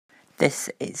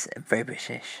This is Very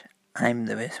British. I'm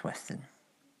Lewis Weston.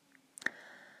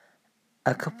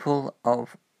 A couple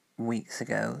of weeks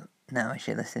ago, now as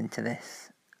you're listening to this,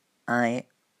 I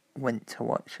went to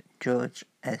watch George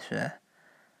Ezra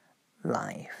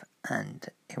live, and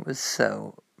it was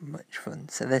so much fun.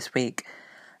 So this week,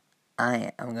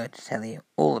 I am going to tell you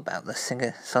all about the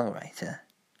singer-songwriter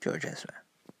George Ezra.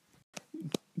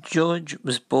 George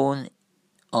was born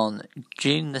on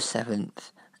June the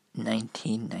 7th,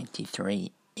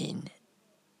 1993 in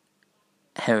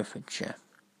Herefordshire.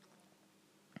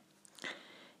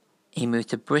 He moved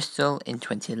to Bristol in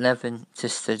 2011 to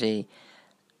study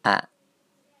at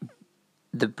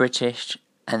the British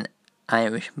and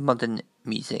Irish Modern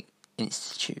Music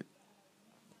Institute.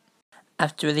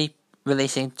 After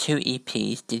releasing 2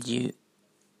 EPs, Did You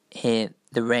Hear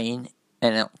the Rain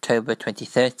in October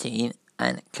 2013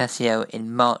 and Casio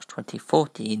in March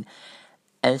 2014,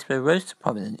 Ezra rose to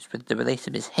prominence with the release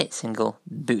of his hit single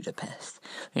Budapest,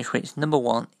 which reached number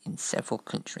 1 in several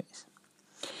countries.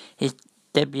 His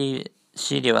debut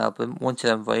studio album,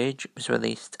 Wanted on Voyage, was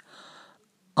released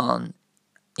in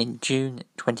June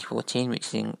 2014,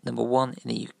 reaching number 1 in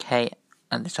the UK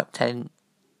and the top 10 in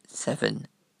 7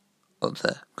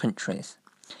 other countries.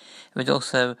 It was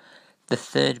also the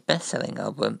third best-selling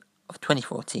album of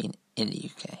 2014 in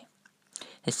the UK.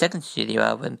 His second studio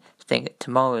album, Staying at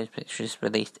Tomorrow's, which was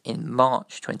released in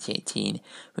March 2018,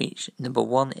 reached number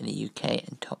 1 in the UK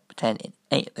and top 10 in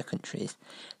 8 other countries.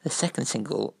 The second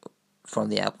single from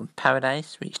the album,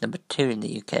 Paradise, reached number 2 in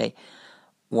the UK,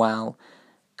 while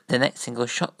the next single,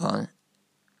 Shotgun,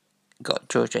 got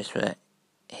George Ezra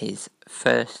his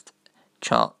first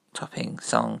chart-topping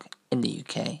song in the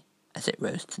UK as it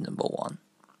rose to number 1.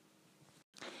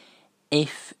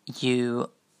 If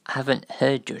you haven't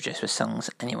heard George Ezra's songs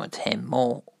and you want to hear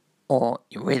more, or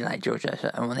you really like George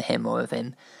Ezra and want to hear more of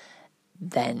him,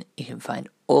 then you can find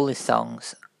all his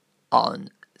songs on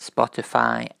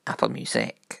Spotify, Apple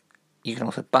Music. You can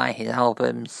also buy his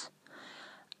albums,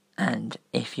 and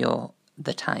if you're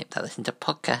the type that listen to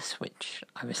podcasts, which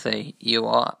obviously you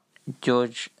are,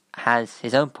 George has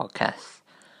his own podcast,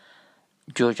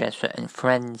 George Ezra and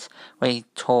Friends, where he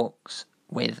talks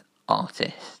with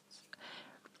artists.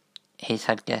 He's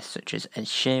had guests such as Ed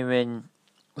Sheeran,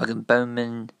 Logan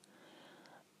Bowman,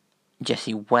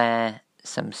 Jessie Ware,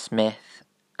 Sam Smith,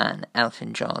 and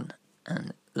Elton John,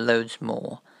 and loads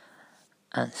more,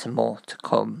 and some more to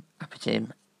come up at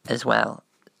him as well.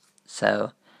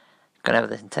 So, go and have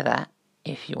a listen to that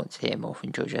if you want to hear more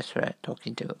from George Ezra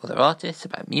talking to other artists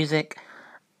about music,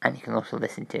 and you can also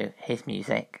listen to his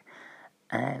music.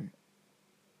 As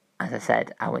I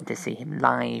said, I went to see him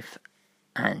live,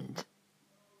 and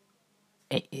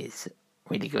it is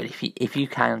really good. If you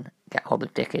can get hold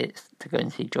of tickets to go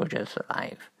and see George Ezra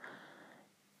live,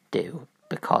 do,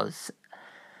 because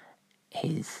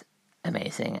he's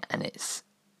amazing, and it's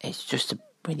just a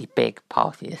really big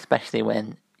party, especially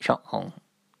when Shotgun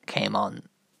came on.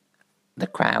 The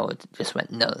crowd just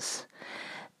went nuts.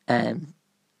 So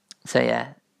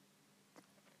yeah,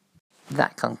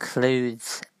 that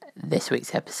concludes this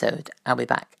week's episode. I'll be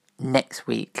back next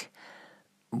week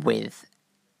with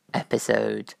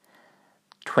episode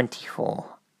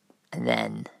 24, and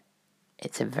then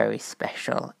it's a very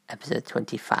special episode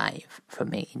 25 for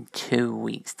me in 2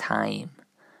 weeks' time,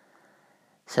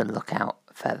 so look out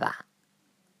for that.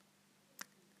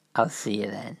 I'll see you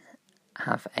then.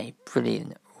 Have a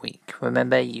brilliant week.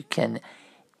 Remember, you can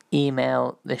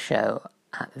email the show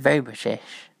at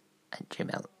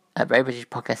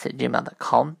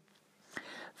verybritishpodcast@gmail.com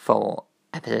for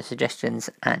episode suggestions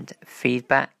and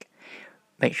feedback.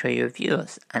 Make sure you review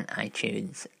us on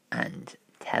iTunes and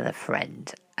tell a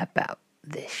friend about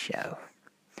this show.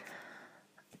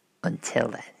 Until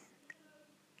then,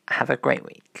 have a great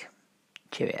week.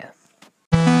 Cheerio.